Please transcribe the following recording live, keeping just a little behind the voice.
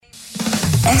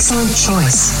Excellent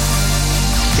choice.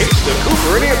 It's the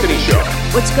Cooper and Anthony Show.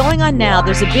 What's going on now,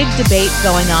 there's a big debate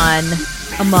going on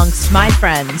amongst my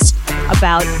friends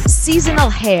about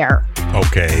seasonal hair.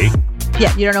 Okay.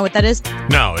 Yeah, you don't know what that is?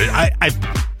 No,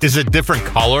 is it different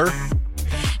color?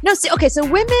 No, see, okay, so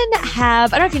women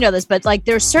have, I don't know if you know this, but like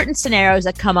there's certain scenarios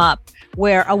that come up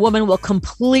where a woman will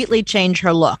completely change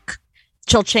her look.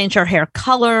 She'll change her hair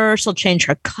color, she'll change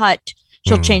her cut,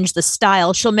 she'll change the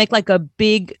style, she'll make like a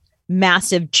big,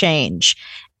 massive change.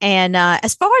 And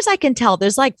as far as I can tell,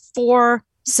 there's like 4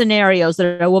 scenarios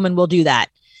that a woman will do that.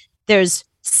 There's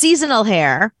seasonal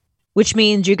hair, which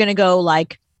means you're going to go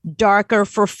like darker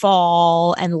for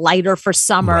fall and lighter for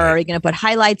summer. Right. You're going to put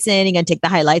highlights in. You're going to take the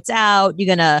highlights out. You're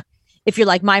going to, if you're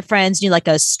like my friends, you like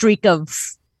a streak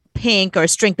of pink or a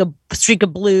streak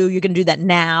of blue. You're going to do that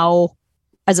now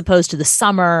as opposed to the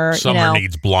summer. Summer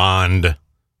needs blonde.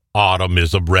 Autumn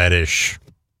is a reddish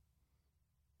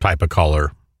type of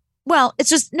color. Well, it's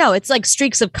just, no, it's like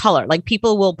streaks of color. Like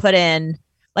people will put in,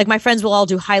 like my friends will all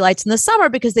do highlights in the summer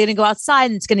because they didn't go outside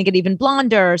and it's going to get even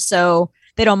blonder. So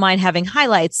they don't mind having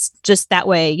highlights just that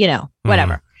way,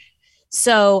 whatever.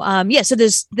 So, so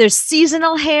there's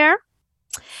seasonal hair.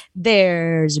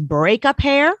 There's breakup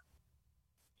hair.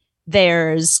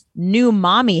 There's new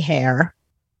mommy hair,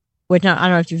 which I don't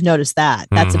know if you've noticed that.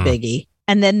 That's a biggie.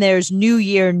 And then there's new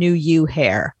year, new you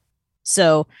hair.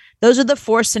 So those are the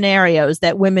 4 scenarios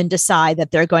that women decide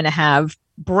that they're going to have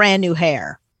brand new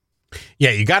hair.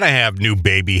 Yeah, you got to have new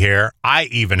baby hair. I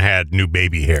even had new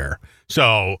baby hair.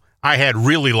 So I had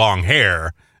really long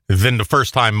hair. Then the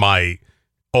first time my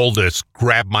oldest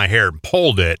grabbed my hair and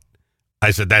pulled it, I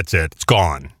said, that's it. It's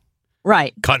gone.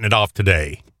 Right. Cutting it off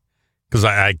today because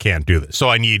I can't do this. So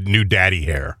I need new daddy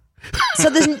hair. So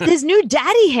there's new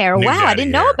daddy hair. New wow, daddy I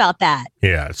didn't know hair. about that.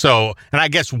 Yeah. So, and I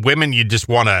guess women, you just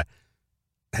want to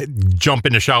jump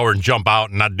in the shower and jump out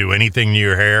and not do anything to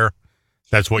your hair.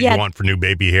 That's what you want for new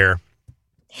baby hair.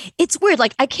 It's weird.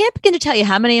 Like, I can't begin to tell you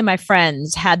how many of my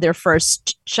friends had their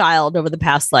first child over the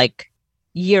past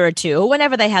year or two,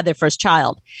 whenever they had their first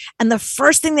child. And the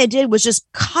first thing they did was just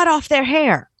cut off their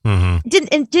hair.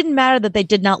 It didn't matter that they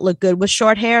did not look good with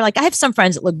short hair. Like, I have some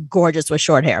friends that look gorgeous with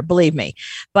short hair, believe me.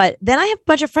 But then I have a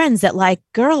bunch of friends that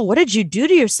girl, what did you do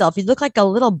to yourself? You look like a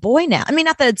little boy now. I mean,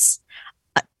 not that it's,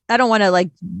 I don't want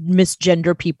to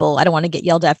misgender people. I don't want to get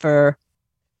yelled at for,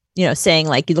 saying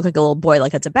you look like a little boy,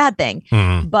 like that's a bad thing.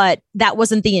 But that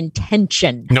wasn't the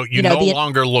intention. No, you no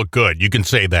longer look good. You can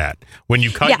say that. When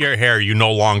you cut your hair, you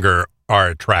no longer are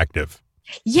attractive.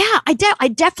 Yeah, I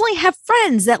definitely have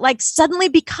friends that suddenly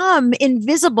become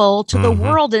invisible to the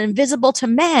world and invisible to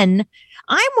men.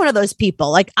 I'm one of those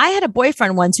people. I had a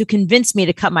boyfriend once who convinced me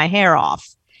to cut my hair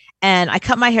off, and I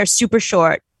cut my hair super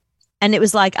short. And it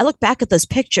was I look back at those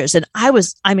pictures and I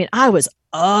was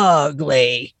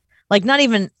ugly. Not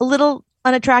even a little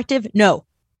unattractive. No,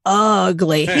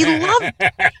 ugly. He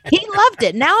loved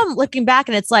it. Now I'm looking back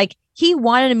and it's he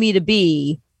wanted me to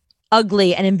be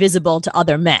ugly and invisible to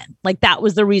other men. That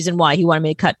was the reason why he wanted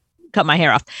me to cut my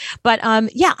hair off. But I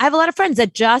have a lot of friends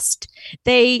that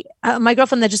my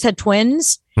girlfriend that just had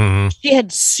twins, she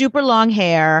had super long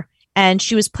hair. And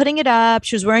she was putting it up.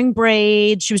 She was wearing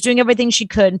braids. She was doing everything she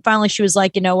could. And finally, she was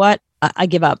like, you know what? I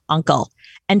give up, uncle.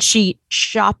 And she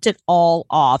chopped it all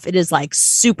off. It is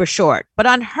super short. But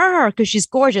on her, because she's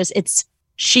gorgeous, it's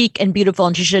chic and beautiful.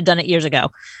 And she should have done it years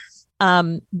ago.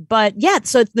 But yeah,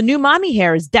 so the new mommy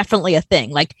hair is definitely a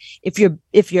thing. If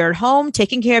you're at home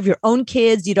taking care of your own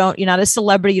kids, you're not a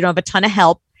celebrity, you don't have a ton of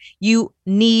help. You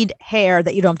need hair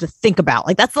that you don't have to think about.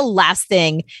 That's the last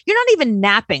thing. You're not even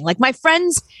napping. My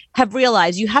friends have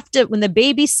realized you have to, when the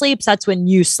baby sleeps, that's when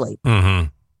you sleep.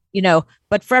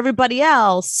 But for everybody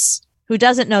else who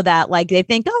doesn't know that, they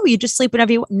think, oh, you just sleep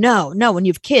whenever you want. No, when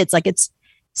you have kids,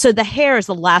 so the hair is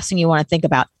the last thing you want to think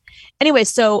about. Anyway,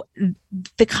 so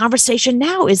the conversation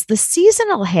now is the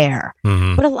seasonal hair.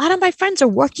 But a lot of my friends are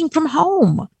working from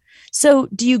home. So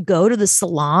do you go to the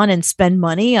salon and spend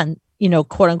money on,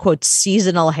 quote unquote,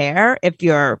 seasonal hair if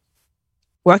you're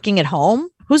working at home?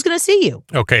 Who's going to see you?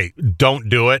 Okay, don't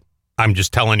do it. I'm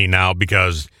just telling you now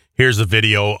because here's a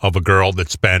video of a girl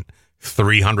that spent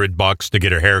 $300 to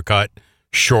get her hair cut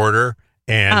shorter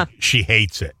and she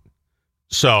hates it.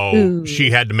 So she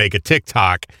had to make a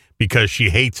TikTok because she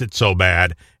hates it so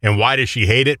bad. And why does she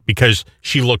hate it? Because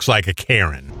she looks like a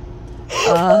Karen.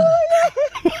 I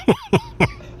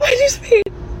just paid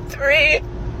 $300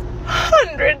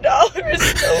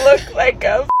 to look like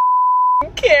a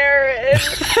Karen.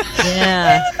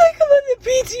 Yeah. I look like I'm on the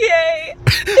PTA.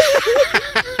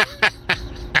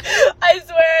 I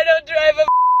swear I don't drive a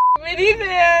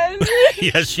minivan.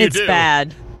 Yes, you do. It's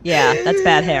bad. Yeah, that's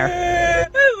bad hair. I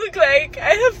like I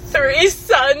have 3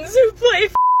 sons who play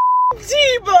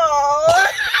t-ball.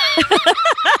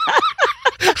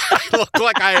 I look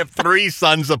like I have 3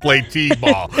 sons that play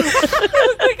t-ball. I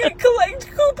look like I collect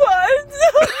coupons.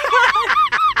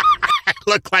 I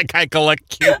look like I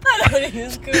collect coupons. I don't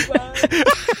use coupons.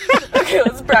 Okay,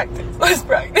 let's practice.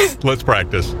 Let's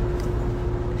practice.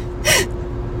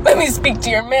 Let me speak to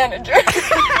your manager.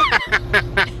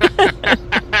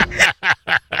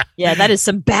 Yeah, that is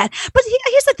some bad. But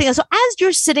here's the thing. So as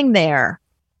you're sitting there,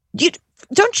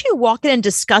 don't you walk in and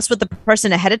discuss with the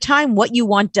person ahead of time what you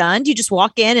want done? Do you just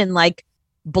walk in and like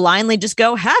blindly just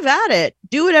go, have at it,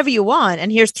 do whatever you want,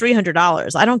 and here's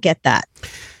 $300? I don't get that.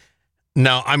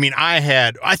 No, I mean,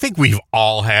 I think we've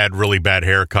all had really bad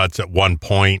haircuts at one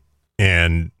point,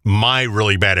 and my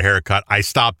really bad haircut, I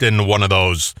stopped into one of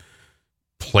those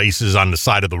places on the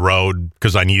side of the road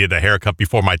because I needed a haircut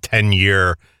before my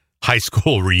 10-year high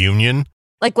school reunion.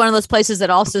 Like one of those places that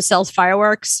also sells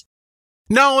fireworks?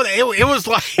 No, it was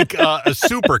like a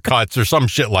Supercuts or some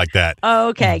shit like that. Oh,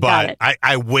 okay, got But it.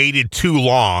 I waited too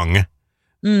long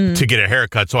to get a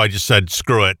haircut, so I just said,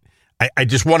 screw it. I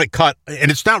just want to cut,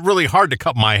 and it's not really hard to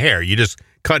cut my hair. You just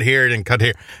cut here and cut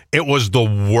here. It was the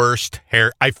worst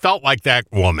hair. I felt like that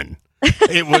woman.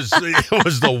 It was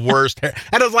the worst hair.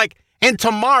 And I was like, and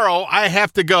tomorrow I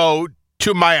have to go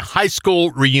to my high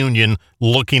school reunion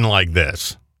looking like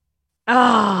this.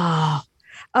 Oh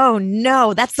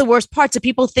no, that's the worst part. So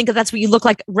people think that that's what you look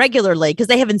like regularly because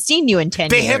they haven't seen you in 10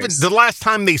 years. They haven't. The last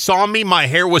time they saw me, my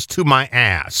hair was to my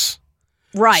ass.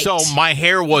 Right. So my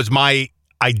hair was my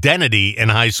identity in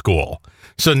high school.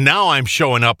 So now I'm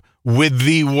showing up with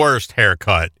the worst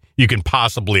haircut you can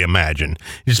possibly imagine.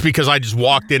 Just because I just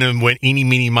walked in and went, eeny,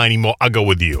 meeny, miny, mo, I'll go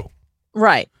with you.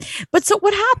 Right. But so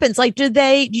what happens? Like,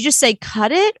 you just say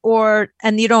cut it,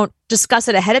 and you don't discuss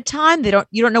it ahead of time? You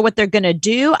don't know what they're going to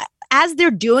do. As they're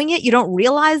doing it, you don't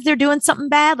realize they're doing something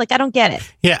bad. Like, I don't get it.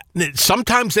 Yeah.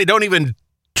 Sometimes they don't even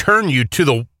turn you to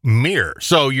the mirror.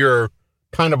 So you're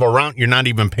kind of around, you're not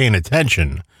even paying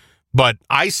attention. But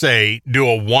I say do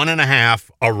a 1.5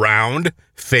 around,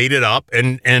 fade it up,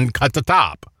 and cut the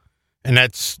top. And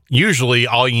that's usually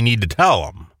all you need to tell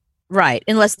them. Right.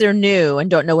 Unless they're new and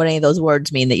don't know what any of those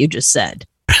words mean that you just said.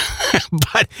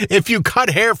 But if you cut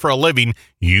hair for a living,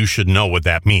 you should know what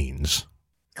that means.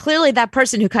 Clearly, that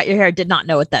person who cut your hair did not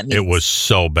know what that means. It was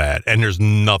so bad. And there's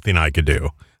nothing I could do.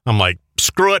 I'm like,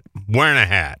 screw it, wearing a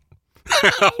hat.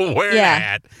 Wearing a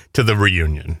hat to the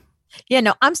reunion. Yeah,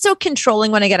 no, I'm so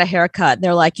controlling when I get a haircut.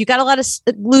 They're like, you got to let us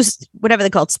loose, whatever they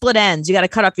call it, split ends. You got to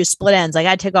cut off your split ends. I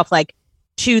got to take off like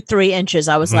 2-3 inches.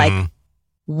 I was like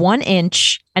 1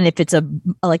 inch. And if it's a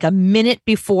minute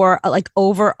before, like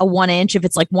over a 1 inch, if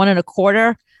it's like 1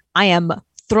 1/4, I am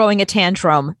throwing a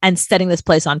tantrum and setting this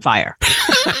place on fire.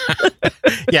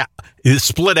 Yeah. The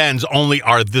split ends only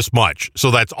are this much.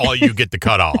 So that's all you get to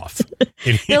cut off.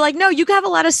 They're like, no, you have a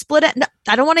lot of split ends. No,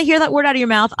 I don't want to hear that word out of your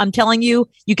mouth. I'm telling you,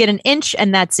 you get 1 inch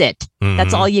and that's it.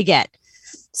 That's all you get.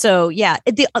 So yeah,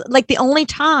 the only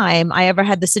time I ever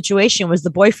had the situation was the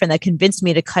boyfriend that convinced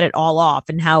me to cut it all off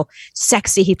and how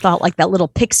sexy he thought like that little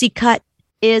pixie cut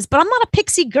is. But I'm not a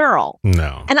pixie girl.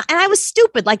 No. And I was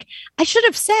stupid. Like I should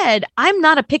have said, I'm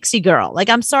not a pixie girl. Like,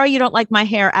 I'm sorry you don't like my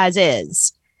hair as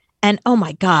is. And oh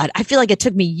my God, I feel like it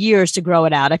took me years to grow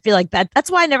it out. I feel like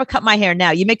that's why I never cut my hair now.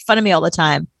 You make fun of me all the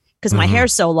time because my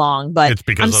hair's so long, but it's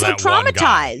because I'm of so that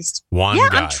traumatized. One guy.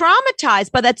 guy. I'm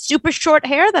traumatized by that super short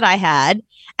hair that I had.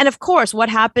 And of course, what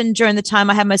happened during the time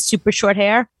I had my super short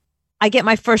hair? I get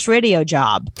my first radio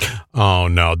job. Oh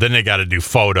no. Then they got to do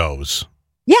photos.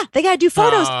 Yeah, they got to do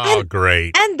photos. Oh,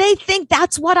 great. And they think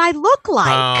that's what I look like.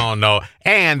 Oh, no.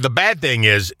 And the bad thing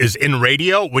is in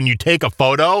radio, when you take a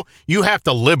photo, you have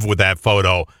to live with that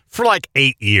photo for like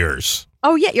 8 years.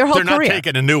 Oh, yeah, your whole They're career. not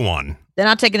taking a new one. They're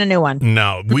not taking a new one.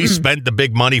 No, we spent the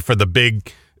big money for the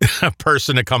big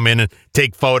person to come in and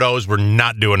take photos. We're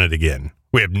not doing it again.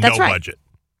 We have no budget.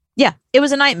 Yeah, it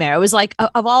was a nightmare. It was like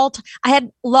I had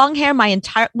long hair. My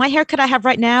haircut I have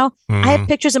right now. I have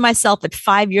pictures of myself at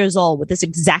 5 years old with this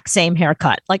exact same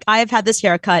haircut. Like I have had this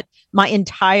haircut my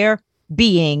entire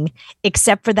being,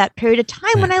 except for that period of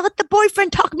time when I let the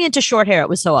boyfriend talk me into short hair. It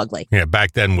was so ugly. Yeah,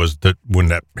 back then was when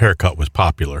that haircut was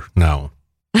popular. No,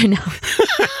 I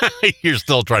know. You're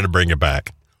still trying to bring it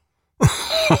back.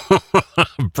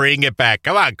 Bring it back.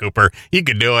 Come on, Cooper. You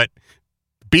can do it.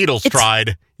 Beatles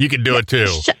tried. You can do it too.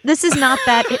 This is not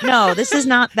that. No, this is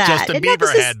not that. Justin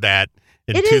Bieber had that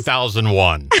in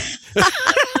 2001.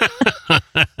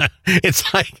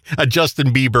 It's like a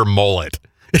Justin Bieber mullet.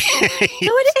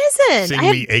 it isn't.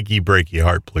 Sing me Achy Breaky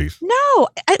Heart, please. No,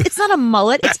 it's not a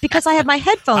mullet. It's because I have my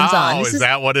headphones on. Oh, is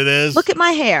that what it is? Look at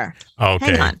my hair.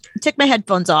 Okay. Hang on. I took my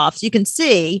headphones off so you can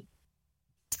see.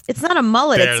 It's not a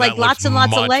mullet. There, it's like lots and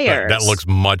lots of layers. That looks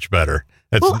much better.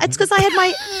 Well, it's because I had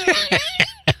my.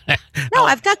 No,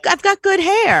 I've got good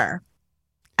hair.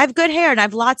 I have good hair and I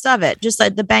have lots of it. Just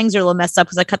like the bangs are a little messed up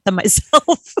because I cut them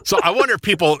myself. So I wonder if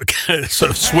people sort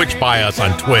of switch by us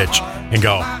on Twitch and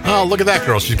go, "Oh, look at that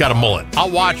girl. She's got a mullet. I'll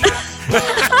watch it."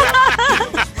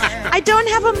 I don't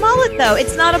have a mullet though.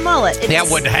 It's not a mullet.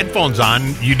 It's, with headphones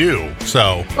on, you do.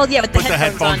 So well, yeah, with put the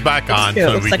headphones back on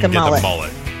so we can get the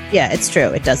mullet. Yeah, it's true.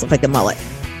 It does look like a mullet.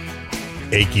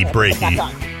 Achy Breaky.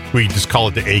 We just call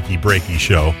it the Achy Breaky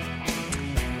Show.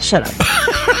 Shut up.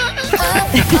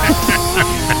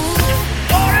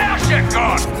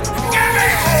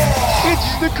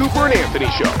 It's the Cooper and Anthony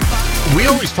Show. We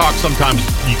always talk sometimes,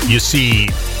 you see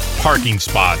parking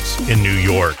spots in New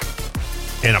York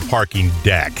in a parking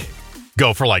deck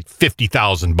go for like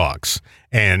 $50,000.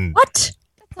 And what?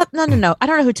 No. I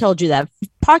don't know who told you that.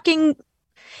 Parking.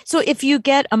 So if you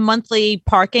get a monthly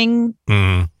parking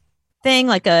thing,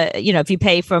 like if you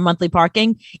pay for a monthly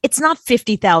parking, it's not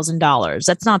 $50,000.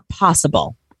 That's not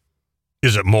possible.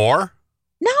 Is it more?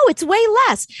 No, it's way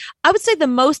less. I would say the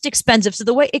most expensive. So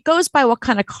the way it goes by what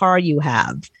kind of car you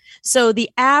have. So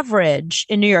the average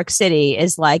in New York City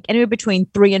is like anywhere between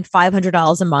 $300 and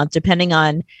 $500 a month, depending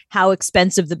on how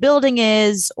expensive the building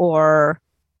is or,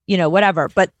 whatever.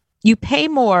 But you pay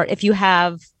more if you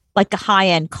have like a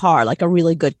high-end car, like a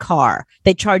really good car.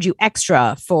 They charge you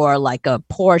extra for like a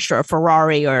Porsche or a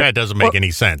Ferrari or that doesn't make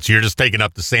any sense. You're just taking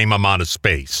up the same amount of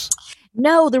space.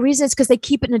 No, the reason is because they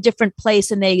keep it in a different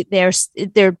place and they're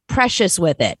precious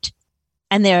with it,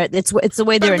 and it's the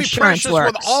way their insurance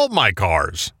works. With all my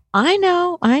cars, I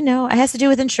know, it has to do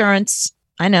with insurance.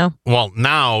 I know. Well,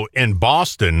 now in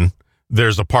Boston,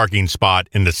 there's a parking spot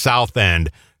in the South End,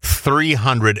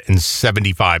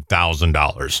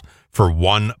 $375,000 for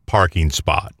one parking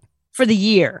spot for the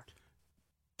year.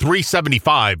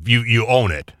 $375,000, you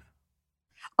own it.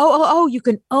 Oh, you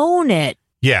can own it.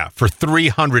 Yeah, for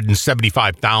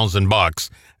 $375,000,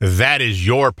 that is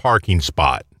your parking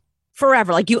spot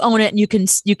forever. Like you own it, and you can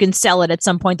sell it at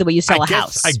some point the way you sell a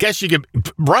house. I guess you can.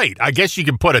 Right. I guess you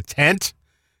can put a tent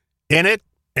in it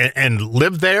and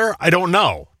live there. I don't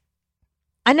know.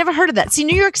 I never heard of that. See,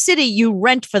 New York City, you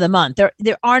rent for the month.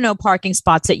 There are no parking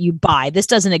spots that you buy. This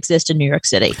doesn't exist in New York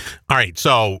City. All right.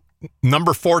 So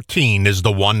number 14 is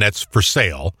the one that's for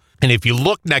sale, and if you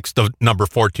look next to number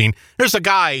 14, there's a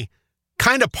guy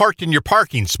kind of parked in your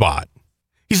parking spot.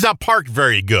 He's not parked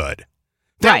very good.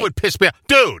 That would piss me off.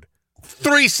 Dude,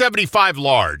 $375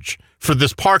 large for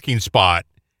this parking spot,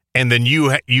 and then you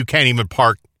can't even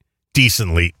park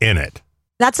decently in it.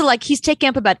 That's like he's taking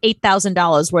up about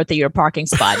 $8,000 worth of your parking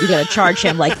spot. You got to charge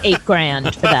him like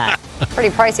 $8,000 for that.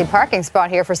 Pretty pricey parking spot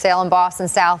here for sale in Boston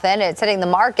South End. It's hitting the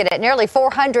market at nearly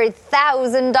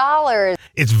 $400,000.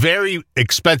 It's very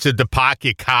expensive to park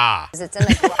your car. It's in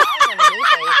the garage underneath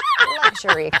a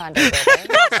luxury condo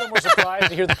building. I'm somewhat surprised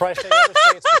to hear the price tag.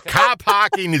 Car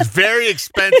parking is very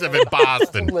expensive in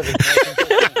Boston.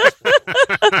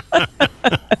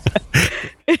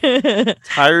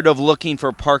 Tired of looking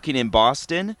for parking in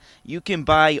Boston? You can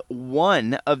buy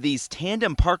one of these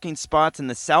tandem parking spots in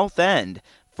the South End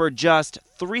for just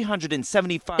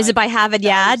 $375,000. Is it by Harvard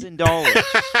Yard?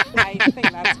 I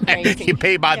think that's crazy. You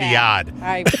pay by the yard.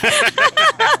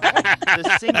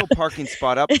 The single parking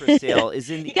spot up for sale is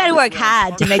in the. You got to work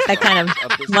hard to make that kind of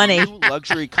money.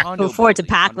 Luxury condo. To afford to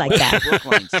park like that.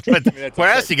 But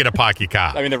where else do you get a parking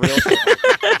car? I mean, the real estate is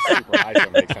super high, so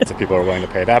it makes sense if people are willing to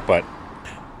pay that. But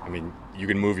I mean, you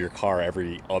can move your car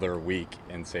every other week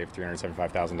and save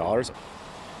 $375,000.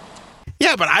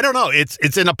 Yeah, but I don't know.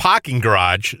 It's in a parking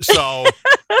garage, so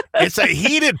it's a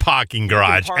heated parking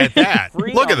garage at that.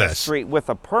 Look at this. Street with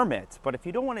a permit, but if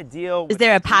you don't want to deal with is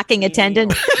there a parking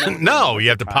attendant? No, you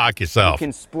have to park yourself. You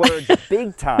can splurge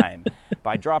big time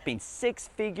by dropping 6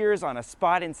 figures on a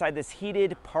spot inside this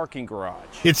heated parking garage.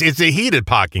 It's a heated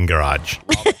parking garage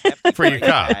for your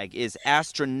car. Is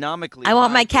astronomically. I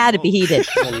want my car to be heated.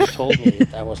 When you told me,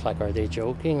 I was like, are they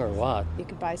joking or what? You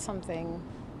could buy something.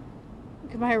 You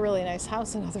could buy a really nice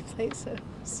house in other places.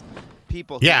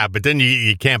 People. Yeah, but then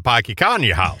you can't park your car in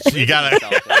your house. You gotta.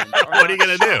 What are you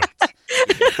gonna do?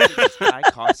 High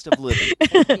cost of living.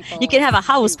 You can have a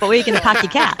house, but where are you going to park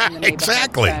your car?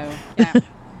 Exactly. So, yeah.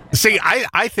 See,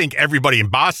 I think everybody in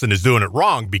Boston is doing it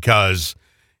wrong because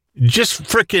just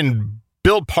freaking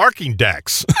build parking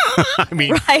decks. I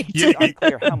mean, Right.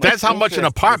 That's how much an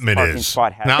apartment is.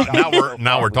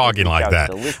 Now we're talking like that.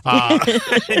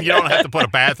 You don't have to put a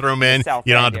bathroom in.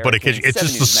 You don't have to put a kitchen. It's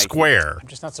just a square. I'm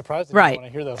just not surprised Right. when I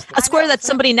hear those. A square that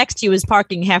somebody next to you is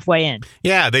parking halfway in.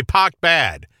 Yeah, they parked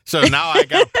bad. So now I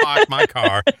got to park my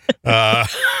car.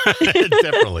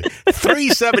 Definitely.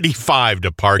 $375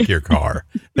 to park your car.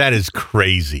 That is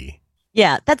crazy.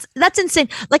 Yeah, that's insane.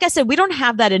 Like I said, we don't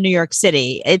have that in New York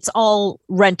City. It's all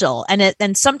rental,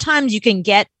 and sometimes you can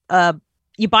get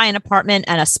you buy an apartment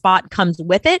and a spot comes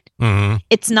with it. Mm-hmm.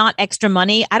 It's not extra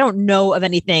money. I don't know of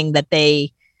anything that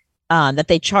they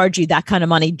charge you that kind of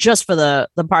money just for the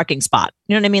parking spot.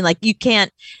 You know what I mean? Like you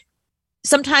can't.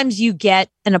 Sometimes you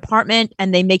get an apartment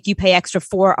and they make you pay extra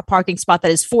for a parking spot that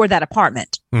is for that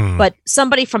apartment. Mm. But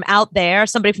somebody from out there,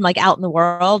 somebody from like out in the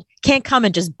world can't come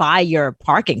and just buy your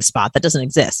parking spot. That doesn't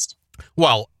exist.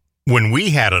 Well, when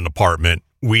we had an apartment,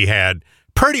 we had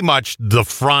pretty much the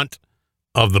front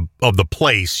of the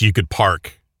place you could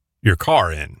park your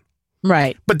car in.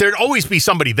 Right. But there'd always be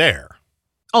somebody there.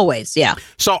 Always, yeah.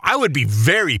 So I would be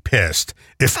very pissed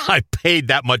if I paid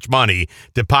that much money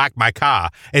to park my car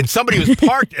and somebody was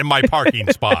parked in my parking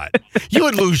spot. You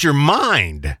would lose your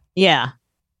mind. Yeah.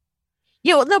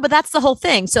 Yeah, well, no, but that's the whole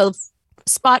thing. So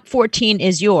spot 14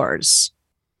 is yours.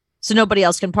 So nobody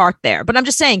else can park there. But I'm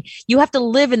just saying, you have to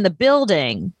live in the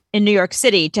building in New York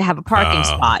City to have a parking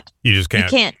spot. You just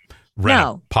can't. You can't rent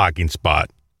no. a parking spot.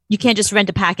 You can't just rent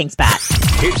a parking spot.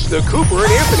 It's the Cooper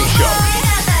and Anthony Show.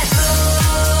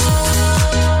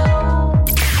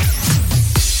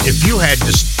 If you had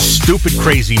just stupid,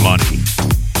 crazy money,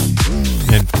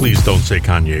 and please don't say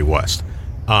Kanye West,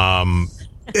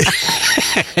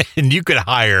 and you could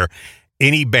hire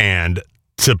any band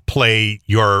to play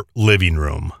your living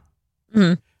room,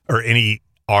 or any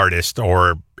artist,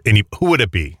 or who would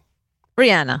it be?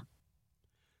 Rihanna.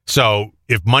 So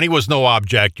if money was no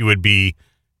object, you would be,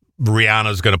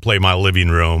 Rihanna's going to play my living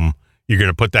room. You're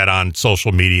going to put that on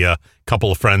social media. A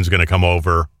couple of friends going to come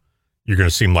over. You're going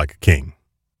to seem like a king.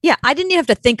 Yeah, I didn't even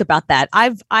have to think about that.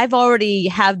 I've already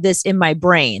have this in my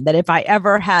brain that if I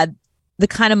ever had the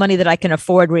kind of money that I can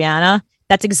afford Rihanna,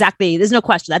 that's exactly, there's no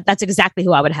question, that's exactly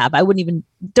who I would have.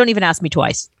 Don't even ask me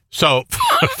twice. So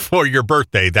for your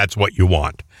birthday, that's what you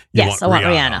want. I want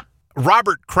Rihanna.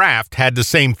 Robert Kraft had the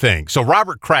same thing. So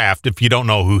Robert Kraft, if you don't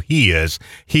know who he is,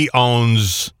 he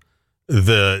owns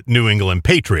the New England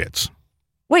Patriots.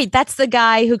 Wait, that's the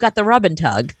guy who got the rub and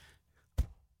tug.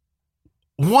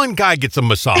 One guy gets a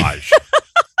massage,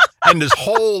 and his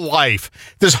whole life,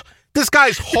 this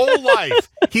guy's whole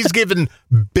life, he's given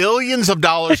billions of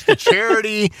dollars to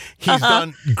charity. He's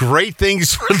done great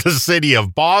things for the city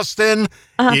of Boston.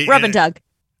 Rub and tug.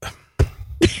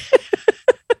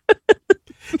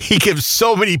 He gives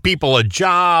so many people a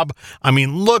job. I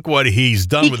mean, look what he's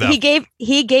done with them.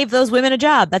 He gave those women a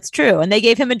job. That's true, and they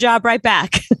gave him a job right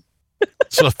back.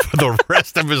 So for the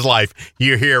rest of his life,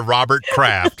 you hear Robert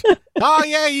Kraft. Oh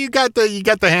yeah, you got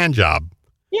the hand job.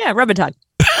 Yeah, rub and tug.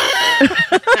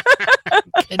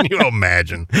 Can you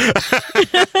imagine?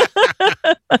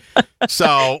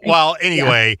 So, well,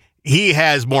 anyway, he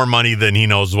has more money than he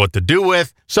knows what to do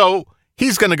with. So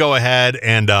he's going to go ahead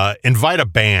and invite a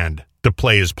band to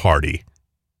play his party.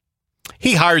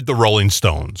 He hired the Rolling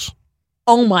Stones.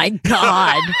 Oh my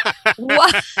God. Wow.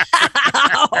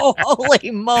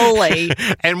 Holy moly.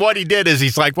 And what he did is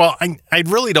he's like, well, I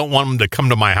really don't want them to come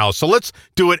to my house. So let's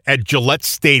do it at Gillette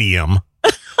Stadium.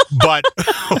 But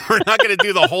we're not going to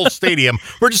do the whole stadium.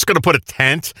 We're just going to put a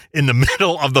tent in the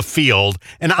middle of the field.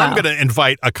 And I'm going to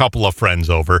invite a couple of friends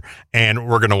over and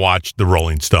we're going to watch the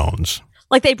Rolling Stones.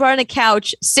 Like they brought in a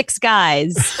couch, 6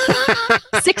 guys.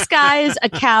 6 guys, a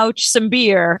couch, some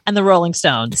beer, and the Rolling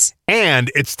Stones. And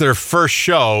it's their first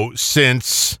show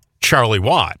since Charlie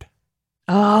Watt.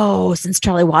 Oh, since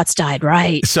Charlie Watts died,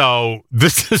 right. So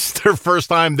this is their first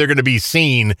time they're going to be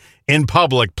seen in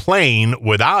public playing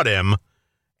without him.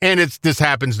 And this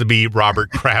happens to be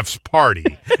Robert Kraft's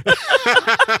party.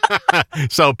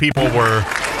 So people were...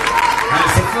 And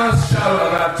it's the first show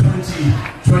of our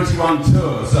 2021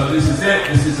 tour. So this is it.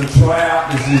 This is a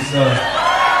tryout. This is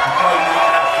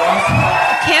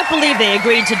I can't believe they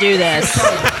agreed to do this.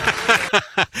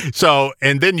 So,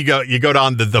 and then you go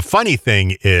down to the funny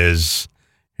thing is,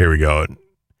 here we go.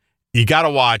 You got to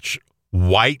watch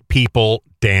white people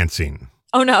dancing.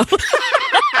 Oh no.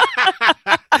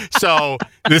 So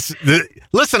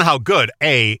listen how good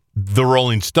the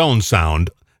Rolling Stones sound.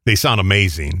 They sound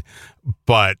amazing,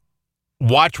 but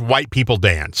watch white people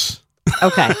dance.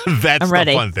 Okay. That's I'm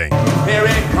ready. The fun thing. Here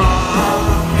it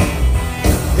comes.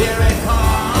 Here it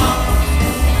comes.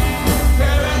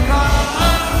 Here it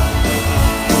comes.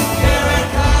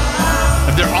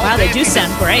 Wow, they do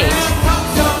sound great.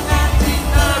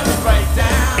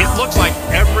 It looks like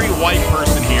every white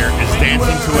person here is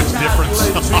dancing to a different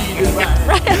song.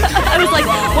 Right. I was like,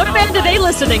 what band are they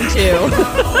listening to?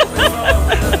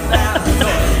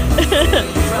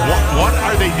 What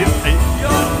are they doing?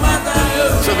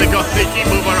 So they keep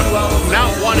moving around.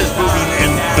 Now one is moving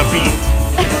in the beat.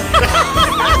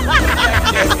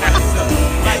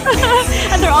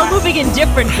 And they're all moving in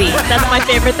different beats. That's my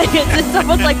favorite thing. It's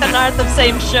almost like they're not the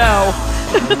same show.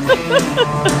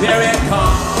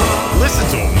 Listen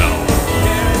to them, though.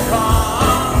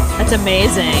 That's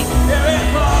amazing.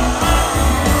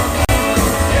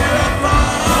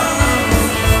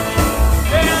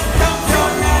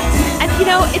 And you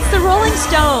know, it's the Rolling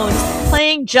Stones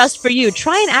playing Just For You.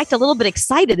 Try and act a little bit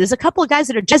excited. There's a couple of guys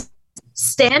that are just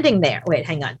standing there. Wait,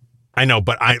 hang on. I know,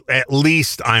 but at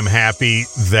least I'm happy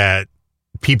that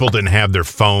people didn't have their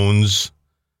phones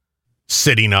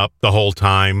sitting up the whole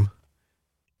time.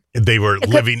 They were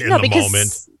living in the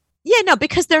moment. Yeah, no,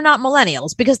 because they're not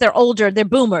millennials, because they're older, they're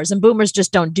boomers, and boomers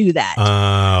just don't do that.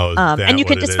 Oh, and you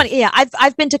can, it's funny. Yeah,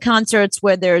 I've been to concerts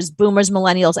where there's boomers,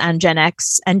 millennials, and Gen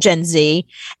X and Gen Z,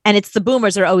 and it's the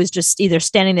boomers that are always just either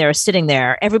standing there or sitting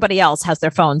there. Everybody else has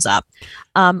their phones up.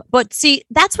 But see,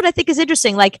 that's what I think is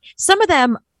interesting. Like some of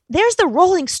them, there's the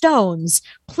Rolling Stones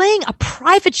playing a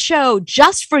private show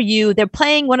just for you. They're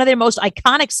playing one of their most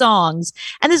iconic songs,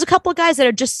 and there's a couple of guys that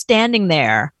are just standing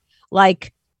there,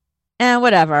 like.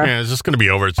 Whatever. Yeah, it's just going to be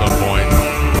over at some point.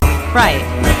 Right.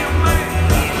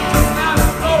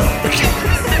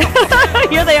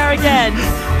 Here they are again.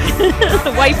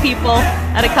 White people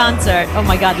at a concert. Oh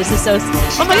my God, this is so.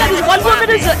 Oh my God, this one woman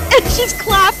is. She's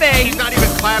clapping. She's not even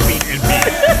clapping in beat.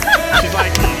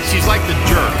 She's like the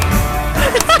jerk.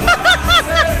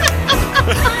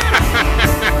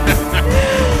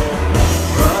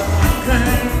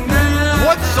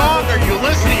 What song are you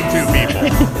listening to, people?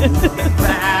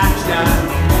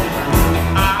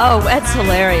 Oh, that's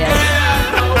hilarious.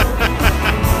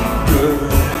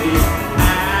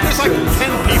 There's like 10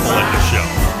 people at the show.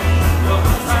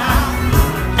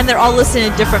 And they're all listening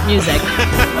to different music.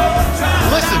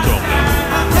 Listen to them.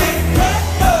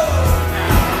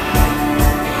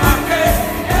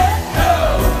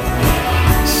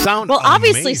 Sound well,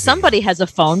 obviously amazing. somebody has a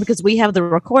phone because we have the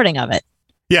recording of it.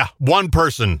 Yeah, one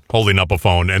person holding up a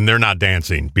phone and they're not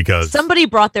dancing because somebody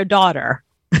brought their daughter.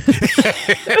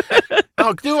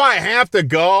 Oh, do I have to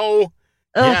go?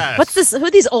 Yes. What's this? Who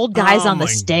are these old guys on the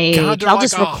stage? God, I'll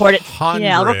just record it. 100.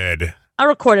 Yeah, I'll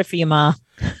record it for you, Ma.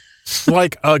 It's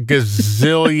like a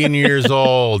gazillion years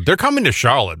old. They're coming to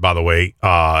Charlotte, by the way,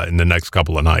 in the next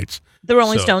couple of nights. The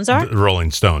Rolling Stones are? The Rolling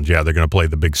Stones, yeah. They're going to play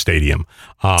the big stadium.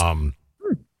 And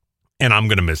I'm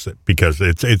going to miss it because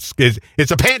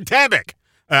it's a pandemic.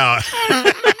 And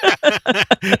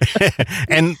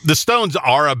the Stones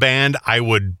are a band I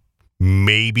would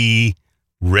maybe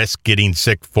risk getting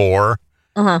sick for.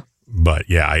 Uh-huh. But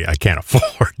yeah, I can't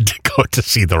afford to go to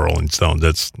see the Rolling Stones.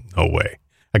 That's no way.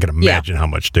 I can imagine how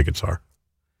much tickets are.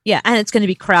 Yeah, and it's going to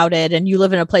be crowded, and you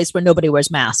live in a place where nobody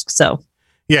wears masks, so.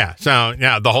 Yeah, so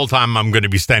yeah, the whole time I'm going to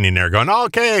be standing there going,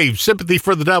 okay, sympathy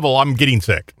for the devil, I'm getting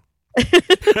sick.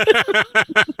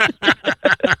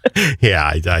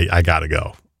 Yeah, I got to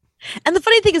go. And the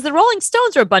funny thing is the Rolling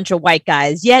Stones are a bunch of white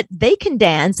guys, yet they can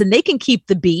dance and they can keep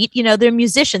the beat. You know, they're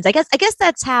musicians. I guess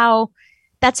that's how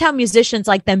musicians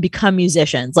like them become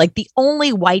musicians. Like the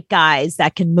only white guys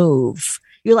that can move.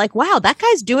 You're like, wow, that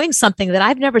guy's doing something that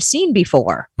I've never seen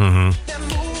before.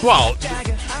 Mm-hmm. Well,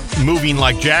 moving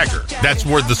like Jagger. That's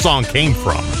where the song came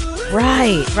from.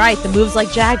 Right. The moves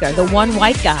like Jagger, the one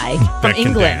white guy from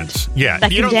England. Dance. Yeah,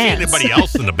 that you don't dance. see anybody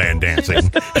else in the band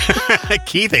dancing.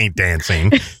 Keith ain't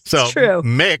dancing. So true.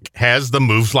 Mick has the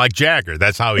moves like Jagger.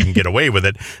 That's how he can get away with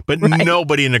it. But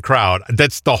nobody in the crowd.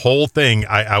 That's the whole thing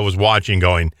I was watching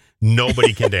going,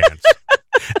 nobody can dance.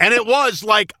 And it was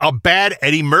like a bad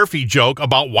Eddie Murphy joke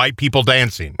about white people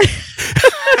dancing.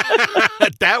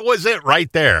 That was it right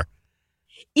there.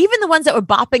 Even the ones that were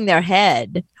bopping their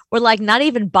head were like not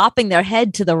even bopping their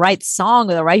head to the right song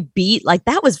or the right beat. Like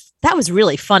that was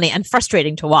really funny and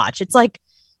frustrating to watch. It's like,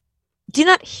 do you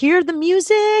not hear the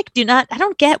music? I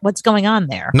don't get what's going on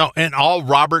there. No, and all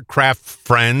Robert Kraft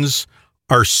friends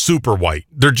are super white.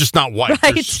 They're just not white.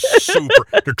 Right.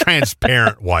 They're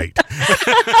transparent white.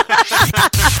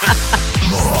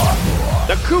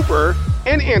 The Cooper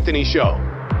and Anthony Show.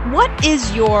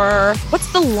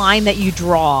 What's the line that you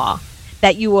draw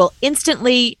that you will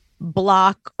instantly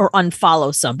block or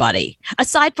unfollow somebody?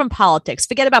 Aside from politics,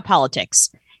 forget about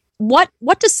politics. What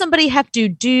does somebody have to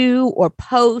do or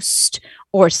post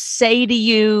or say to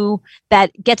you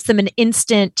that gets them an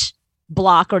instant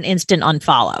block or an instant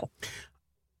unfollow?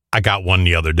 I got one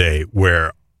the other day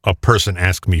where a person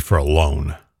asked me for a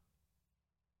loan.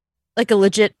 Like a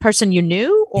legit person you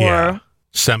knew, or Yeah.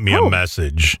 Sent me a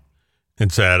message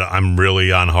and said, I'm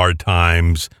really on hard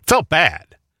times. Felt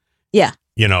bad. Yeah.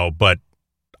 But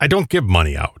I don't give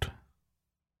money out.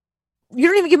 You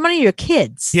don't even give money to your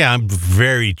kids. Yeah, I'm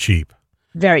very cheap.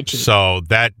 Very cheap. So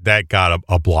that got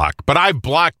a block. But I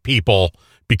block people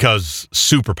because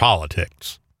super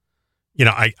politics.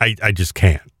 I just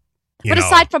can't. But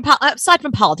aside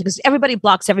from politics, everybody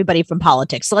blocks everybody from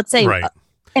politics. So let's say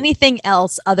anything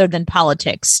else other than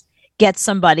politics gets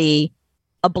somebody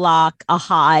a block, a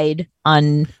hide,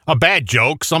 a bad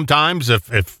joke sometimes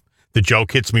if the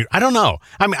joke hits me. I don't know.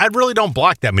 I mean, I really don't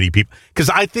block that many people because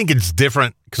I think it's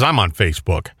different because I'm on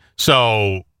Facebook.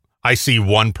 So I see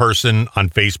one person on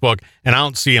Facebook and I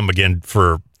don't see him again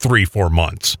for 3-4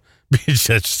 months. That's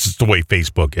just the way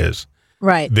Facebook is.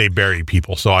 Right. They bury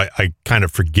people. So I kind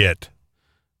of forget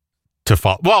to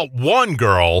follow. Well, one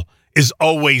girl is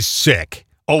always sick,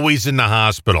 always in the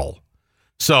hospital.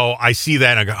 So I see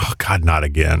that and I go, oh, God, not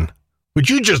again. Would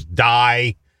you just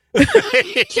die?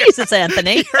 Jesus,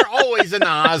 Anthony. You're always in the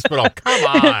hospital. Come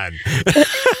on.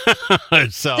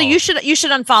 So you should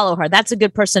unfollow her. That's a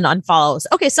good person to unfollow.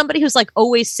 Okay, somebody who's like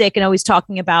always sick and always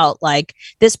talking about like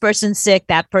this person's sick,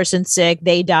 that person's sick,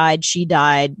 they died, she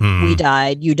died, we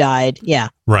died, you died. Yeah.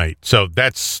 Right. So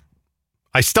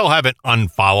I still haven't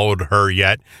unfollowed her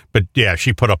yet, but yeah,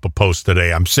 she put up a post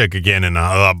today. I'm sick again and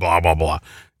blah, blah, blah.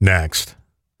 Next.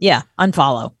 Yeah.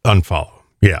 Unfollow.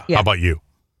 Yeah. How about you?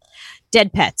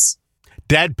 Dead pets.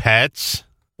 Dead pets?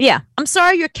 Yeah. I'm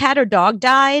sorry your cat or dog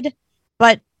died,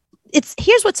 but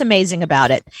here's what's amazing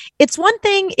about it. It's one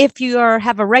thing if you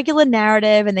have a regular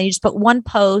narrative and then you just put one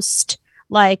post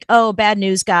like, oh, bad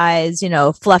news, guys,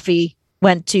 Fluffy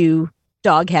went to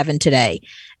dog heaven today.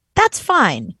 That's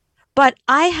fine. But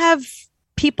I have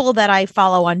people that I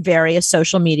follow on various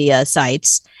social media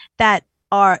sites that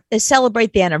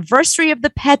celebrate the anniversary of the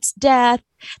pet's death.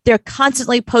 They're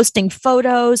constantly posting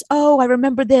photos. Oh, I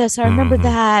remember this. I remember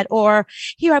that. Or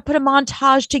here, I put a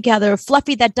montage together.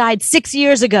 Fluffy that died 6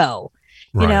 years ago.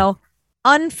 Right.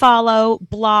 Unfollow,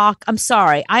 block. I'm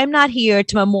sorry. I am not here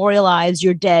to memorialize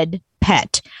your dead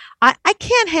pet. I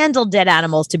can't handle dead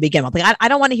animals to begin with. Like, I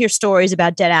don't want to hear stories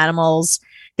about dead animals.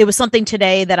 There was something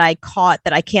today that I caught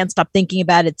that I can't stop thinking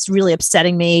about. It's really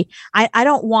upsetting me. I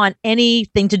don't want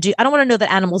anything to do. I don't want to know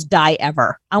that animals die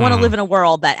ever. I want to live in a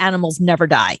world that animals never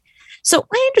die. So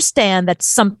I understand that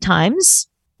sometimes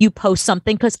you post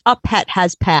something because a pet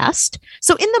has passed.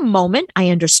 So in the moment, I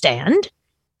understand.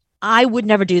 I would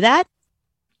never do that.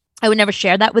 I would never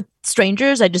share that with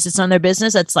strangers. It's none of their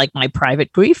business. That's like my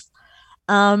private grief.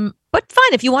 But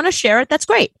fine, if you want to share it, that's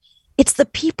great. It's the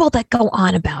people that go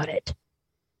on about it.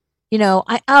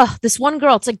 This one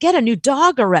girl, it's like, get a new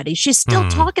dog already. She's still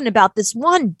talking about this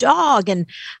one dog. And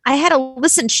I had to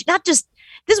listen. This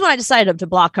is when I decided to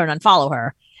block her and unfollow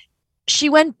her. She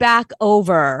went back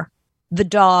over the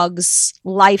dog's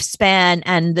lifespan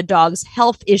and the dog's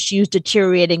health issues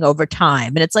deteriorating over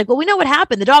time. And it's like, well, we know what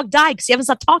happened. The dog died because you haven't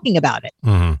stopped talking about it.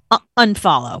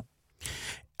 Unfollow.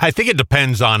 I think it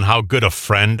depends on how good a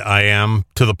friend I am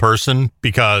to the person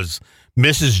because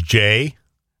Mrs. J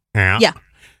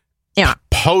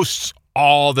posts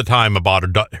all the time about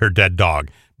her dead dog.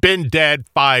 Been dead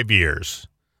 5 years.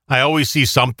 I always see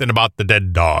something about the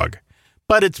dead dog,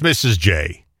 but it's Mrs.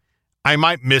 J. I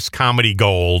might miss comedy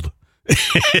gold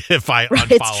if I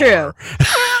unfollow it's true. her.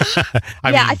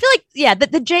 I feel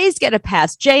like the J's get a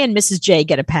pass. J and Mrs. J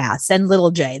get a pass, and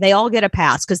little J. They all get a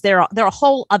pass because they're a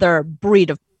whole other breed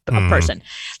of person.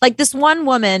 Like this one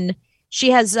woman, she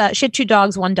had 2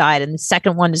 dogs. One died, and the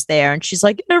second one is there, and she's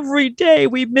like, every day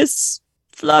we miss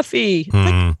Fluffy.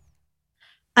 Like,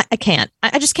 I can't.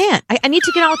 I just can't. I need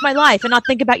to get on with my life and not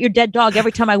think about your dead dog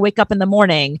every time I wake up in the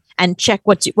morning and check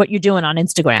what you're doing on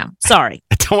Instagram. Sorry.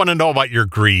 I don't want to know about your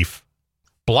grief.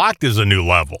 Blocked is a new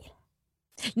level.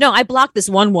 No, I blocked this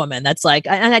one woman that's like,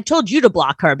 and I told you to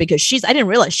block her because I didn't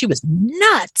realize she was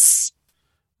nuts.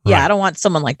 Yeah, right. I don't want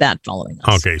someone like that following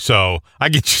us. Okay, so I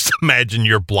can just imagine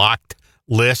your blocked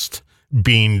list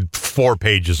being 4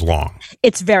 pages long.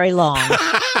 It's very long.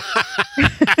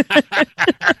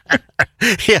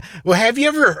 Yeah. Well, have you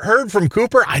ever heard from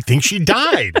Cooper? I think she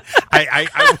died. I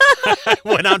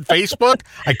went on Facebook.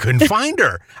 I couldn't find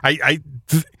her.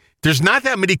 There's not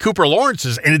that many Cooper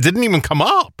Lawrences, and it didn't even come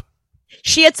up.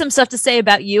 she had some stuff to say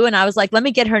about you, and I was like, let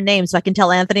me get her name so I can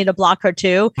tell Anthony to block her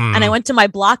too. And I went to my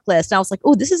block list, and I was like,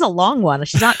 oh, this is a long one.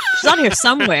 She's on here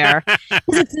somewhere.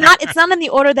 It's not in the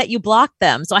order that you block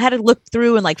them. So I had to look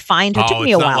through and like find her. It took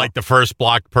me a while. It's not like the first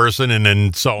blocked person and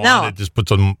then so on. It just puts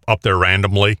them up there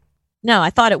randomly. No,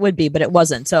 I thought it would be, but it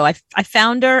wasn't. So I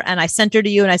found her and I sent her to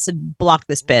you and I said, block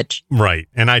this bitch. Right.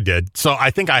 And I did. So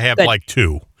I think I have like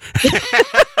 2.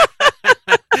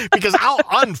 Because I'll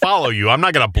unfollow you. I'm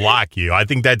not going to block you. I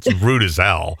think that's rude as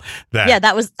hell.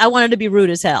 I wanted to be rude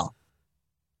as hell.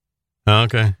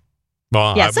 Okay.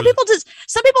 Well, yeah, some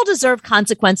people deserve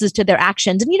consequences to their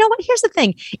actions. And you know what? Here's the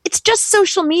thing. It's just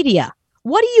social media.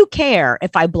 What do you care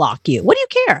if I block you? What do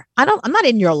you care? I'm not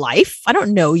in your life. I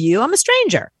don't know you. I'm a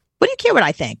stranger. What do you care what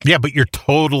I think? Yeah, but you're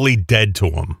totally dead to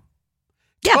them.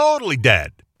 Yeah. Totally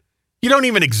dead. You don't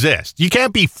even exist. You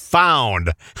can't be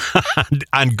found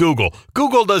on Google.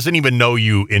 Google doesn't even know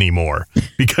you anymore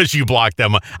because you blocked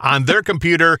them. On their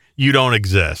computer, you don't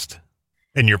exist.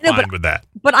 And you're fine with that.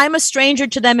 But I'm a stranger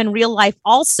to them in real life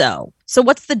also. So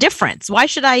what's the difference? Why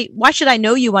should I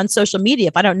know you on social media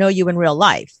if I don't know you in real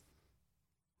life?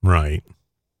 Right.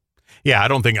 Yeah, I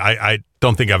don't think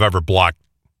I've ever blocked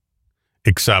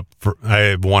except for I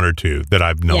have 1 or 2 that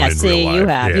I've known in real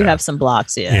life. You have some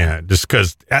blocks, Yeah, just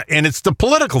because, and it's the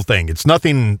political thing. It's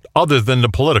nothing other than the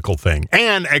political thing.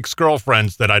 And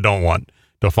ex-girlfriends that I don't want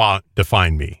to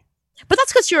define me. But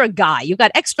that's because you're a guy. You've got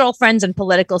ex-girlfriends and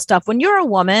political stuff. When you're a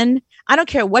woman, I don't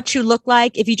care what you look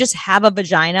like. If you just have a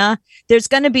vagina, there's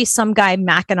going to be some guy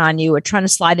macking on you or trying to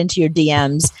slide into your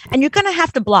DMs, and you're going to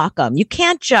have to block them. You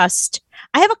can't just...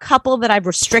 I have a couple that I've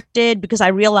restricted because I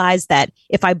realize that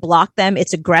if I block them,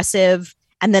 it's aggressive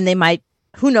and then they might,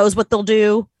 who knows what they'll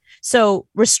do. So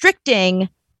restricting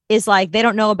is like, they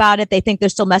don't know about it. They think they're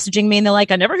still messaging me and they're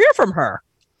like, I never hear from her.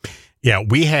 Yeah.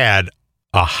 We had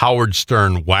a Howard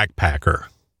Stern whack packer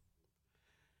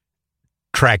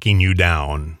tracking you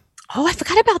down. Oh, I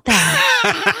forgot about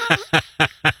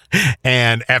that.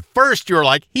 And at first you were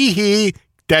like, hee,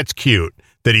 that's cute.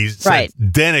 That he's right.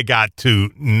 Then it got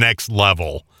to next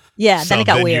level. Yeah, then it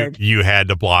got weird. You had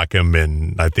to block him,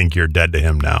 and I think you're dead to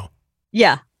him now.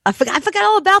 Yeah, I forgot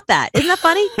all about that. Isn't that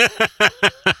funny?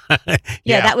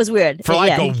 yeah, that was weird. For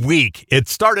like a week, it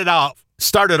started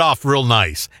off real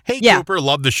nice. Hey, Cooper,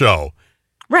 love the show.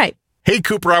 Right. Hey,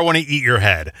 Cooper, I want to eat your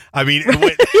head. I mean, it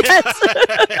went,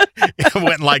 it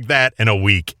went like that in a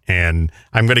week, and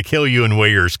I'm going to kill you and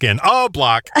weigh your skin. Oh,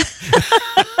 block.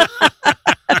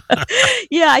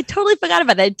 Yeah, I totally forgot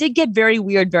about that. It did get very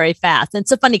weird very fast. And it's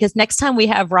so funny because next time we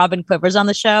have Robin Quivers on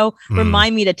the show,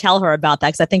 remind me to tell her about that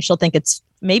because I think she'll think it's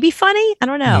maybe funny. I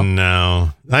don't know.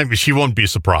 No, she won't be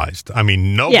surprised. I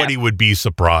mean, nobody would be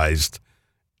surprised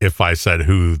if I said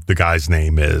who the guy's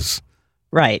name is.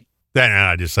 Right. Then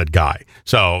I just said guy.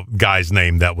 So guy's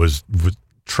name that was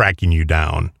tracking you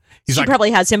down. She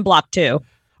probably has him blocked too.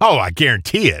 Oh, I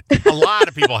guarantee it. A lot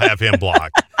of people have him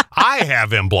blocked. I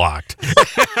have him blocked.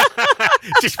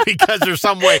 Just because there's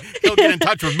some way he'll get in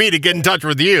touch with me to get in touch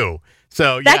with you.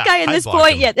 So that guy at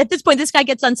this point, this guy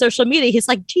gets on social media. He's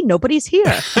like, gee, nobody's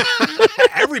here.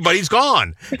 Everybody's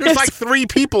gone. There's like 3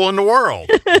 people in the world.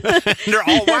 They're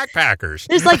all whack packers.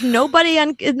 There's like nobody's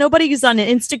on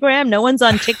Instagram. No one's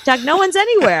on TikTok. No one's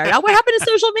anywhere. Now, what happened to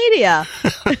social media?